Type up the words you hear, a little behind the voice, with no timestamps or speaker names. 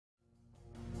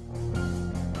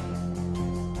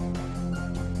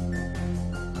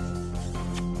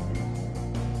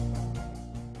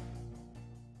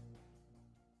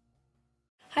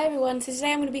Hi everyone, so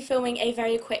today I'm going to be filming a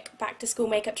very quick back to school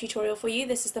makeup tutorial for you.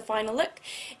 This is the final look.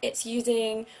 It's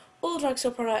using all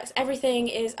drugstore products. Everything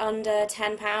is under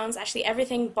 £10, actually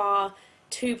everything bar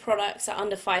 2 products are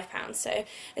under £5, so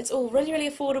it's all really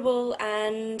affordable,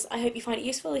 and I hope you find it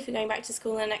useful if you're going back to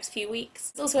school in the next few weeks.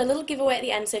 There's also a little giveaway at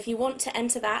the end, so if you want to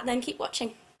enter that, then keep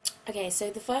watching. Okay, so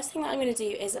the first thing that I'm going to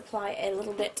do is apply a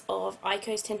little bit of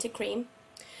Ico's Tinted Cream.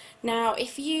 Now,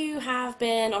 if you have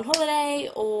been on holiday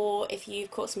or if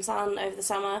you've caught some sun over the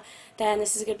summer, then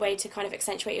this is a good way to kind of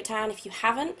accentuate your tan. If you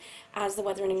haven't, as the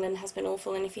weather in England has been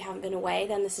awful, and if you haven't been away,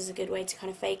 then this is a good way to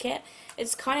kind of fake it.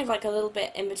 It's kind of like a little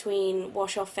bit in between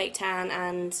wash off fake tan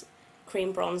and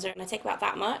cream bronzer, and I take about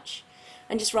that much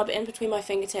and just rub it in between my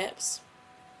fingertips.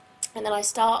 And then I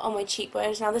start on my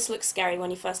cheekbones. Now this looks scary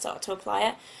when you first start to apply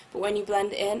it, but when you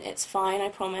blend it in, it's fine, I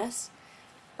promise.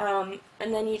 And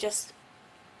then you just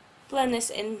blend this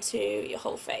into your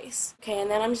whole face. Okay,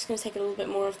 and then I'm just going to take a little bit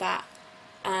more of that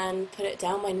and put it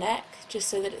down my neck, just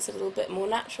so that it's a little bit more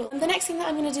natural. And the next thing that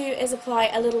I'm going to do is apply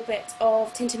a little bit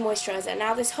of tinted moisturiser.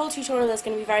 Now this whole tutorial is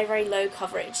going to be very low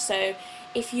coverage, so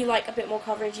if you like a bit more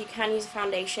coverage you can use a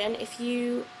foundation. If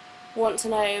you want to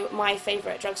know, my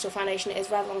favourite drugstore foundation is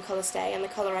Revlon Colour Stay, and the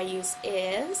colour I use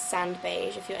is Sand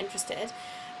Beige, if you're interested.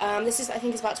 This is, I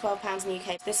think, is about £12 in the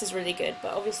UK. This is really good,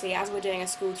 but obviously as we're doing a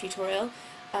school tutorial,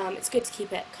 it's good to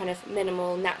keep it kind of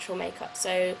minimal, natural makeup.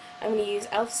 So I'm going to use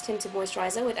e.l.f.'s Tinted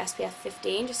Moisturiser with SPF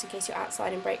 15, just in case you're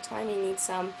outside in break time and you need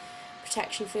some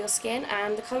protection for your skin.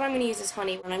 And the colour I'm going to use is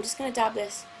Honey, and I'm just going to dab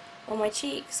this on my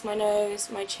cheeks, my nose,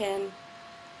 my chin,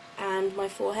 and my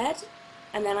forehead.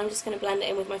 And then I'm just going to blend it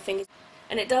in with my fingers.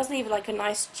 And it does leave like a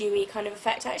nice dewy kind of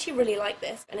effect. I actually really like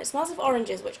this. And it smells of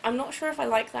oranges, which I'm not sure if I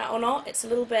like that or not. It's a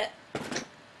little bit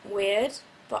weird,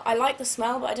 but I like the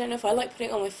smell, but I don't know if I like putting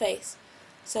it on my face.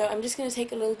 So I'm just going to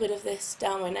take a little bit of this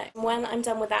down my neck. When I'm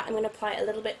done with that, I'm going to apply a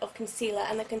little bit of concealer,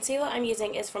 and the concealer I'm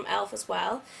using is from e.l.f. as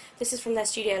well. This is from their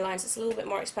studio line, so it's a little bit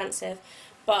more expensive,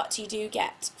 but you do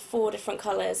get 4 different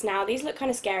colours. Now these look kind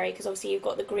of scary because obviously you've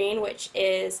got the green, which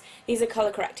is, these are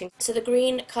colour correcting. So the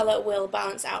green colour will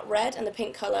balance out red, and the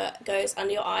pink colour goes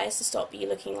under your eyes to stop you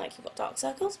looking like you've got dark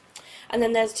circles. And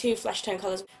then there's 2 flesh tone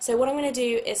colours. So what I'm going to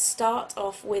do is start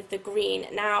off with the green.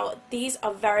 Now these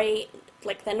are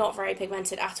they're not very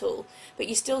pigmented at all, but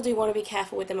you still do want to be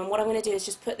careful with them, and what I'm going to do is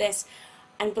just put this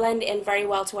and blend it in very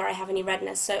well to where I have any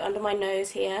redness. So under my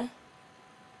nose here,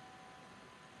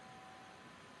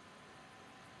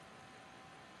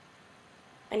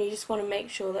 and you just want to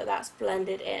make sure that that's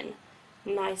blended in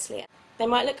nicely. They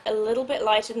might look a little bit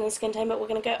lighter than the skin tone, but we're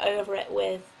going to go over it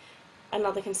with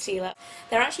another concealer.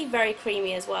 They're actually very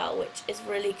creamy as well, which is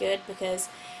really good because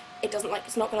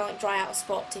it's not going to dry out a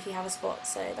spot if you have a spot,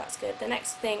 so that's good. The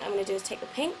next thing I'm going to do is take the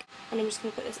pink, and I'm just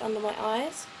going to put this under my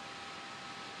eyes.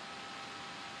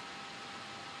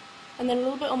 And then a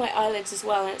little bit on my eyelids as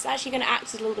well, and it's actually going to act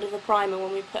as a little bit of a primer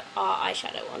when we put our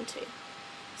eyeshadow on too.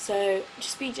 So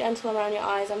just be gentle around your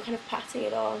eyes, I'm kind of patting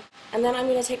it on. And then I'm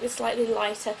going to take this slightly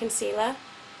lighter concealer,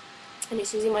 and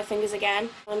just using my fingers again,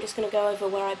 I'm just going to go over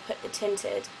where I put the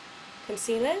tinted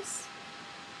concealers.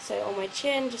 So on my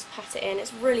chin, just pat it in.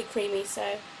 It's really creamy,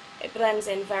 so it blends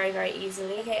in very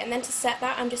easily. Okay, and then to set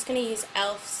that, I'm just going to use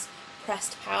e.l.f.'s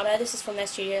pressed powder. This is from their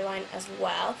studio line as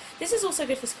well. This is also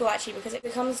good for school actually, because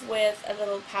it comes with a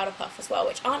little powder puff as well,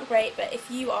 which aren't great, but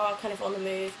if you are kind of on the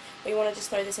move or you want to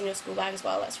just throw this in your school bag as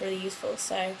well, that's really useful.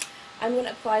 So I'm going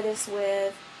to apply this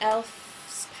with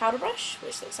e.l.f.'s powder brush,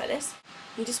 which looks like this.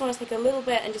 You just want to take a little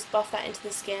bit and just buff that into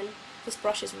the skin. This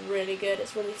brush is really good,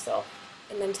 it's really soft.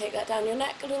 And then take that down your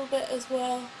neck a little bit as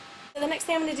well. So the next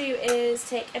thing I'm going to do is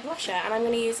take a blusher, and I'm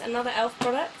going to use another e.l.f.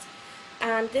 product,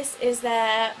 and this is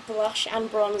their blush and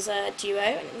bronzer duo,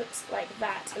 and it looks like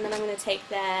that. And then I'm going to take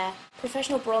their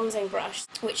professional bronzing brush,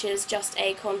 which is just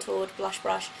a contoured blush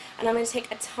brush, and I'm going to take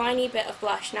a tiny bit of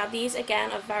blush. Now these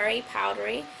again are very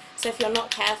powdery, so if you're not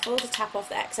careful to tap off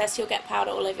the excess, you'll get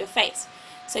powder all over your face.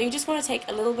 So you just want to take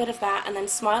a little bit of that and then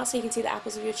smile so you can see the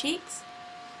apples of your cheeks,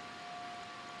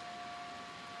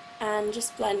 and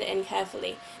just blend it in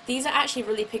carefully. These are actually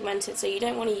really pigmented, so you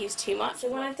don't want to use too much. So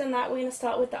when I've done that, we're going to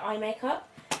start with the eye makeup.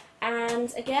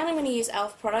 And again, I'm going to use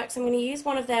e.l.f. products. I'm going to use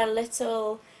one of their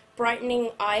little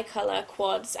brightening eye colour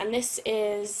quads, and this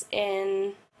is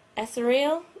in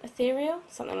ethereal,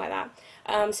 something like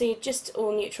that. So you just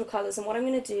all neutral colours, and what I'm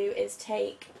going to do is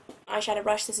take eyeshadow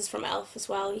brush. This is from e.l.f. as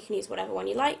well. You can use whatever one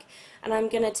you like. And I'm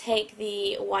going to take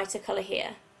the whiter colour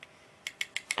here,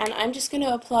 and I'm just going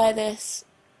to apply this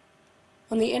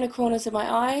on the inner corners of my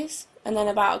eyes, and then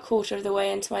about a quarter of the way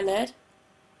into my lid.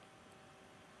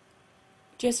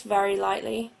 Just very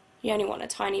lightly. You only want a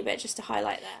tiny bit just to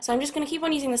highlight there. So I'm just going to keep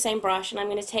on using the same brush, and I'm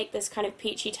going to take this kind of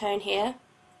peachy tone here.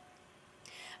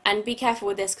 And be careful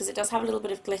with this because it does have a little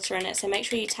bit of glitter in it, so make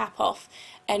sure you tap off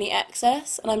any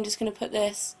excess. And I'm just going to put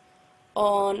this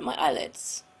on my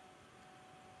eyelids.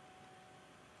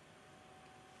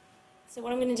 So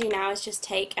what I'm going to do now is just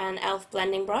take an e.l.f.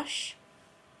 blending brush,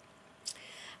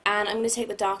 and I'm going to take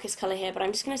the darkest colour here, but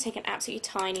I'm just going to take an absolutely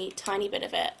tiny bit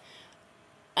of it,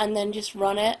 and then just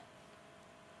run it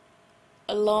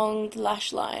along the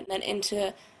lash line, then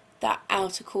into that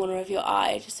outer corner of your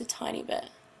eye, just a tiny bit.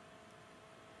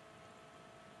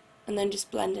 And then just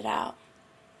blend it out.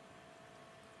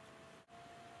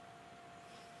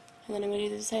 And then I'm going to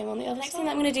do the same on the other side. Next thing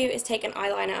that I'm going to do is take an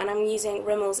eyeliner, and I'm using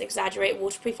Rimmel's Exaggerate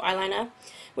Waterproof Eyeliner,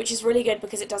 which is really good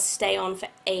because it does stay on for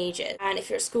ages. And if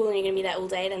you're at school and you're going to be there all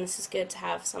day, then this is good to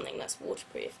have something that's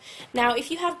waterproof. Now, if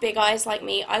you have big eyes like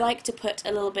me, I like to put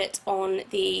a little bit on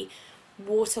the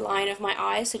waterline of my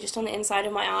eye, so just on the inside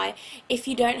of my eye. If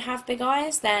you don't have big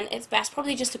eyes, then it's best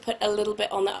probably just to put a little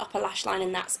bit on the upper lash line,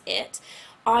 and that's it.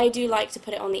 I do like to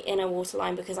put it on the inner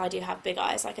waterline because I do have big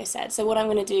eyes, like I said. So what I'm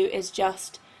going to do is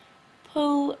just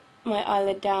pull my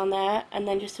eyelid down there and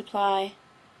then just apply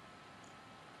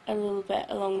a little bit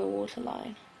along the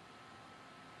waterline.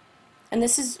 And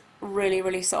this is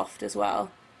really soft as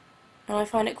well. And I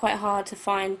find it quite hard to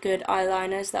find good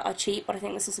eyeliners that are cheap, but I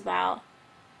think this is about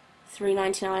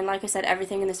 $3.99. Like I said,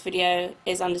 everything in this video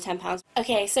is under £10.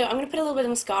 Okay, so I'm going to put a little bit of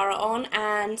mascara on,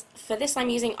 and for this I'm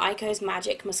using Eyiko's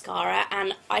Magic Mascara,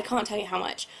 and I can't tell you how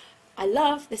much I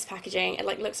love this packaging. It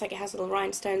looks like it has little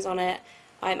rhinestones on it.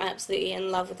 I'm absolutely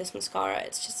in love with this mascara.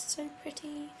 It's just so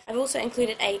pretty. I've also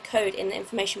included a code in the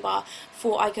information bar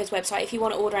for Eyiko's website. If you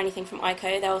want to order anything from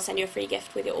Eyiko, they'll send you a free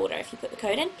gift with your order if you put the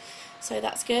code in. So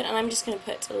that's good, and I'm just going to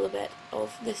put a little bit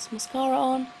of this mascara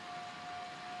on.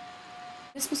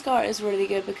 This mascara is really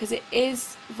good because it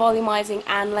is volumizing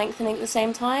and lengthening at the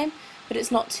same time, but it's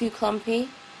not too clumpy.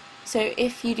 So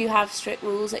if you do have strict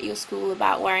rules at your school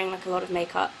about wearing like a lot of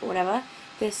makeup or whatever,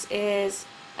 this is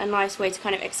a nice way to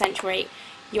kind of accentuate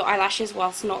your eyelashes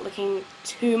whilst not looking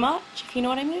too much, if you know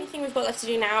what I mean. The only thing we've got left to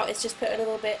do now is just put a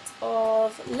little bit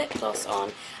of lip gloss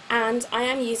on, and I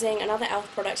am using another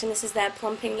e.l.f. product, and this is their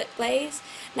Plumping Lip Glaze.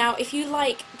 Now, if you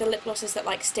like the lip glosses that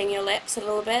like sting your lips a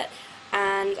little bit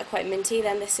and are quite minty,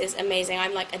 then this is amazing.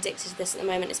 I'm like addicted to this at the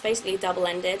moment. It's basically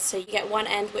double-ended, so you get one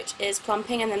end which is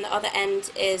plumping and then the other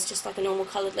end is just like a normal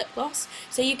coloured lip gloss.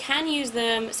 So you can use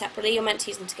them separately. You're meant to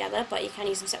use them together, but you can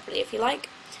use them separately if you like.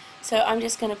 So I'm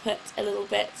just going to put a little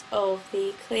bit of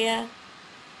the clear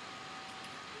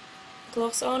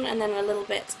gloss on, and then a little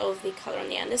bit of the colour on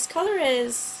the end. This colour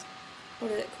is,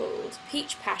 what is it called?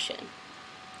 Peach Passion.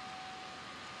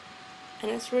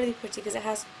 And it's really pretty because it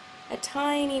has a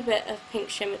tiny bit of pink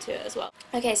shimmer to it as well.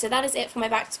 Okay, so that is it for my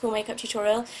back to school makeup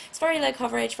tutorial. It's very low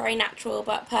coverage, very natural,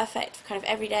 but perfect for kind of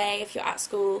every day if you're at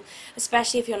school,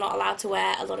 especially if you're not allowed to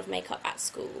wear a lot of makeup at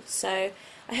school. So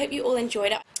I hope you all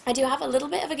enjoyed it. I do have a little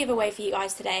bit of a giveaway for you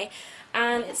guys today,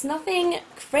 and it's nothing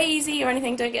crazy or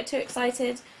anything, don't get too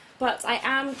excited, but I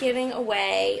am giving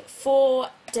away 4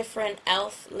 different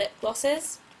e.l.f. lip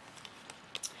glosses.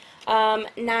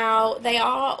 Now, they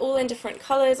are all in different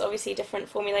colours, obviously different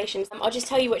formulations. I'll just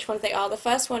tell you which ones they are. The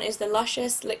first one is the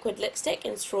Luscious Liquid Lipstick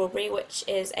in Strawberry, which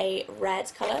is a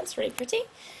red colour. It's really pretty.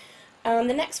 The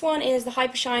next one is the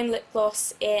Hyper Shine Lip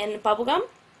Gloss in Bubblegum.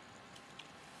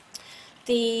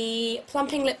 The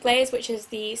Plumping Lip Glaze, which is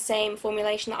the same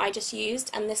formulation that I just used,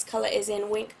 and this colour is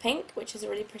in Wink Pink, which is a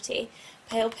really pretty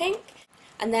pale pink.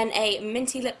 And then a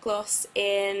Minty Lip Gloss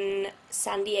in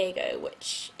San Diego,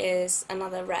 which is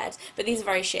another red. But these are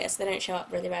very sheer, so they don't show up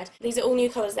really red. These are all new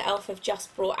colours that e.l.f. have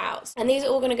just brought out. And these are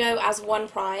all going to go as one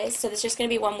prize, so there's just going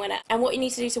to be one winner. And what you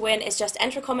need to do to win is just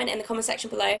enter a comment in the comment section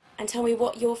below and tell me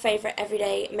what your favourite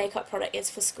everyday makeup product is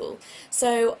for school.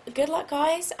 So good luck,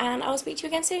 guys, and I will speak to you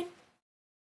again soon.